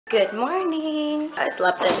Good morning. I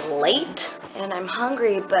slept in late and I'm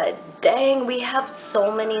hungry, but dang, we have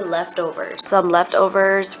so many leftovers. Some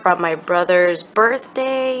leftovers from my brother's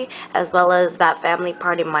birthday, as well as that family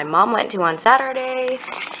party my mom went to on Saturday,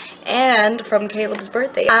 and from Caleb's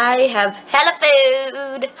birthday. I have hella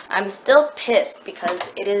food. I'm still pissed because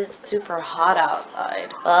it is super hot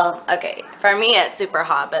outside. Well, okay, for me it's super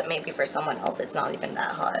hot, but maybe for someone else it's not even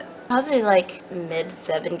that hot. Probably like mid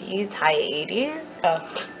 70s, high 80s.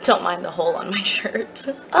 Oh, don't mind the hole on my shirt.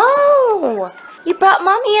 Oh, you brought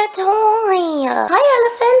mommy a toy.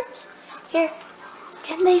 Hi, elephant. Here,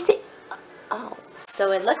 can they see? Oh.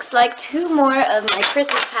 So it looks like 2 more of my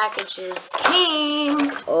Christmas packages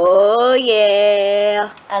came. Oh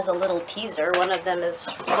yeah. As a little teaser, one of them is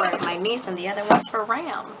for my niece and the other one's for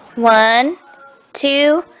Ram. 1,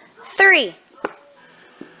 2, 3.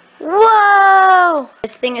 Whoa!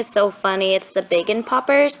 This thing is so funny. It's the bacon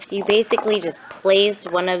poppers. You basically just place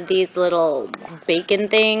one of these little bacon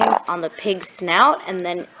things on the pig's snout, and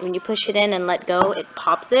then when you push it in and let go, it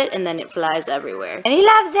pops it, and then it flies everywhere. And he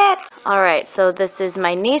loves it! Alright, so this is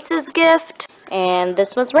my niece's gift, and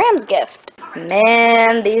this was Ram's gift.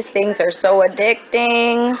 Man, these things are so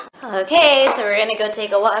addicting. Okay, so we're gonna go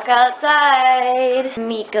take a walk outside.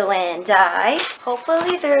 Miko and I.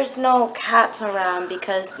 Hopefully there's no cats around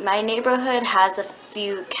because my neighborhood has a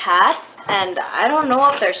few cats and I don't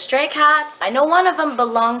know if they're stray cats. I know one of them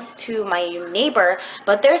belongs to my neighbor,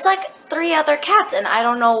 but there's like 3 other cats and I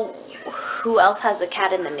don't know who else has a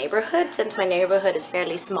cat in the neighborhood since my neighborhood is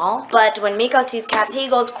fairly small. But when Miko sees cats, he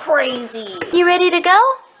goes crazy. You ready to go?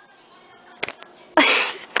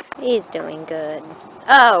 He's doing good.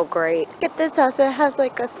 Oh, great. Look at this house. It has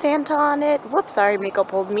like a Santa on it. Whoops, sorry, Miko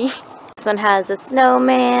pulled me. This one has a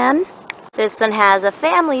snowman. This one has a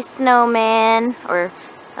family snowman. Or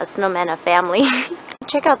a snowman, a family.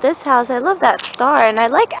 Check out this house. I love that star. And I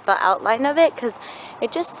like the outline of it because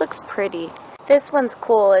it just looks pretty. This one's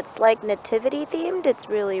cool. It's like nativity themed. It's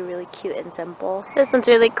really, really cute and simple. This one's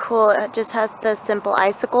really cool. It just has the simple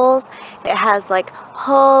icicles. It has like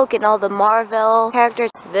Hulk and all the Marvel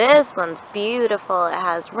characters. This one's beautiful. It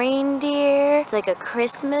has reindeer. It's like a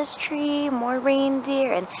Christmas tree, more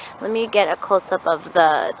reindeer. And let me get a close-up of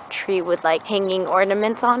the tree with like hanging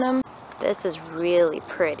ornaments on them. This is really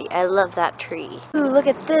pretty. I love that tree. Ooh, look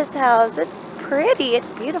at this house. It's pretty. It's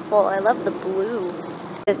beautiful. I love the blue.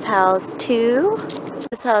 This house too.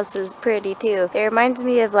 This house is pretty too. It reminds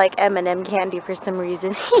me of like M&M candy for some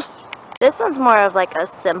reason. This one's more of like a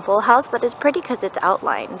simple house, but it's pretty because it's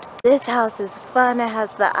outlined. This house is fun. It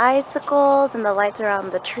has the icicles and the lights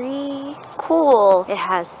around the tree. Cool. It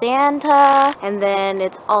has Santa, and then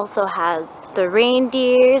it also has the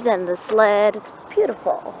reindeers and the sled. It's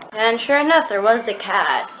beautiful. And sure enough, there was a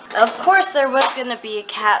cat. Of course there was gonna be a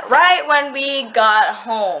cat right when we got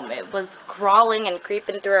home. It was crawling and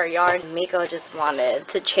creeping through our yard. Miko just wanted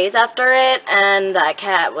to chase after it, and that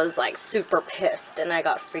cat was like super pissed, and I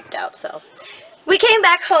got freaked out, so we came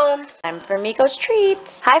back home. Time for Miko's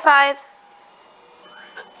treats. High five.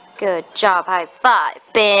 Good job, high five.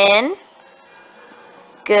 Ben.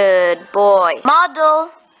 Good boy.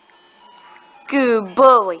 Model. Good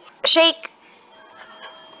boy. Shake.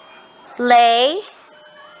 Lay.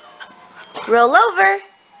 Roll over.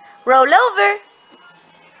 Roll over.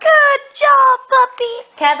 Good job, puppy.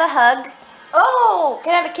 Can I have a hug? Oh,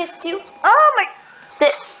 can I have a kiss too? Oh my.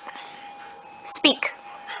 Sit. Speak.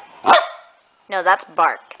 No, that's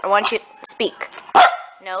bark. I want you to speak.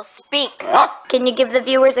 No, speak. Can you give the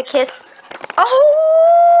viewers a kiss?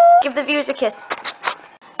 Oh! Give the viewers a kiss.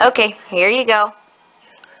 Okay, here you go.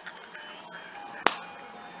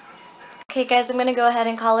 Okay guys, I'm gonna go ahead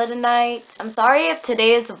and call it a night. I'm sorry if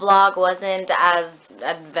today's vlog wasn't as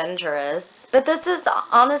adventurous, but this is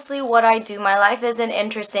honestly what I do. My life isn't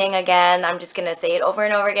interesting. Again, I'm just gonna say it over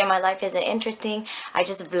and over again. My life isn't interesting. I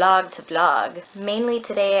just vlog to vlog. Mainly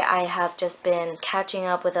today I have just been catching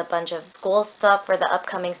up with a bunch of school stuff for the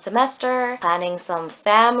upcoming semester, planning some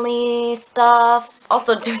family stuff,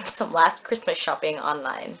 also doing some last Christmas shopping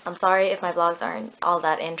online. I'm sorry if my vlogs aren't all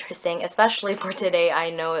that interesting, especially for today. I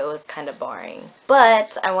know it was kind of boring,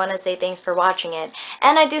 but I want to say thanks for watching it,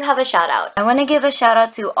 and I do have a shout out. I want to give a shout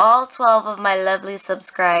out to all 12 of my lovely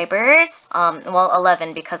subscribers. Well,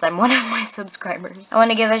 11 because I'm one of my subscribers. I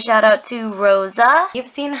want to give a shout out to Rosa. You've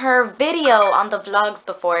seen her video on the vlogs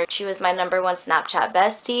before. She was my #1 Snapchat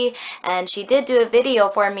bestie, and she did do a video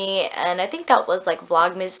for me, and I think that was like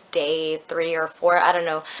Vlogmas day 3 or 4. I don't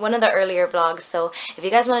know, one of the earlier vlogs. So if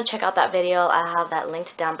you guys want to check out that video, I have that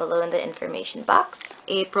linked down below in the information box.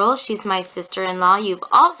 April, she's my sister-in-law. You've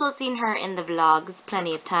also seen her in the vlogs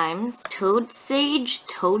plenty of times.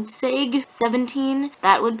 Toadsage17.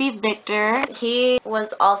 That would be Victor. He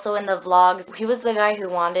was also in the vlogs. He was the guy who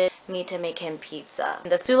wanted me to make him pizza.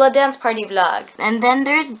 The Sula dance party vlog. And then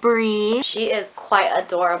there's Bree. She is quite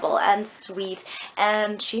adorable and sweet,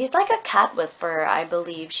 and she's like a cat whisperer, I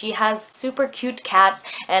believe. She has super cute cats,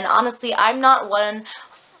 and honestly, I'm not one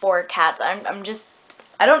for cats.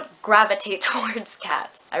 I don't gravitate towards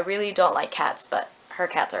cats. I really don't like cats, but her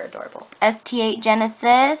cats are adorable. ST8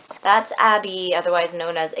 Genesis. That's Abby, otherwise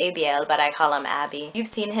known as ABL, but I call him Abby.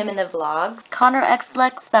 You've seen him in the vlogs. Connor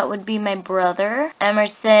Xlex, that would be my brother.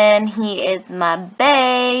 Emerson, he is my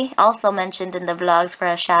bae. Also mentioned in the vlogs for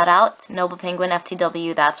a shout out. Noble Penguin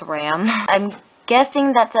FTW, that's Ram. I'm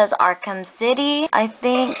guessing that says Arkham City, I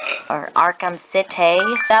think, or Arkham City.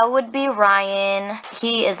 That would be Ryan.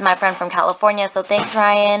 He is my friend from California, so thanks,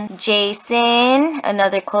 Ryan. Jason,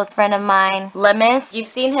 another close friend of mine. Lemus,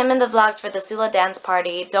 you've seen him in the vlogs for the Sula dance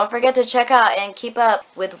party. Don't forget to check out and keep up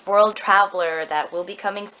with World Traveler. That will be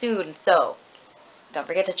coming soon, so don't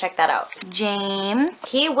forget to check that out. James.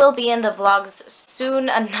 He will be in the vlogs soon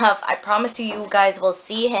enough. I promise you guys will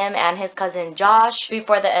see him and his cousin Josh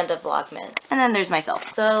before the end of Vlogmas. And then there's myself.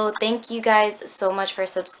 So thank you guys so much for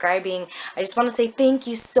subscribing. I just want to say thank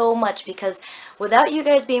you so much, because without you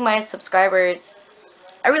guys being my subscribers,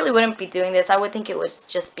 I really wouldn't be doing this. I would think it would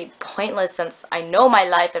just be pointless, since I know my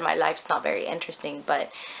life and my life's not very interesting, but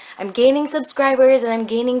I'm gaining subscribers and I'm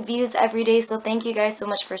gaining views every day, so thank you guys so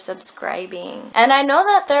much for subscribing. And I know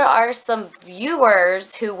that there are some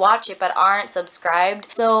viewers who watch it but aren't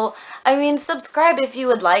subscribed, so I mean, subscribe if you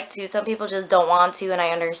would like to. Some people just don't want to, and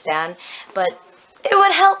I understand, but it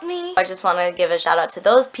would help me. I just want to give a shout out to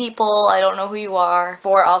those people, I don't know who you are,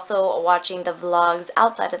 for also watching the vlogs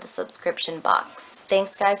outside of the subscription box.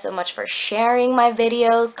 Thanks guys so much for sharing my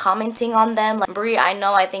videos, commenting on them. Like Brie,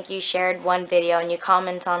 I think you shared one video and you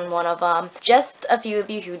comment on one of them. Just a few of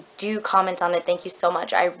you who do comment on it, thank you so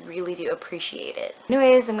much. I really do appreciate it.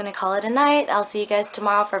 Anyways, I'm gonna call it a night. I'll see you guys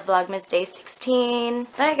tomorrow for Vlogmas Day 16.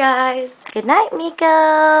 Bye guys. Good night,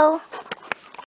 Miko.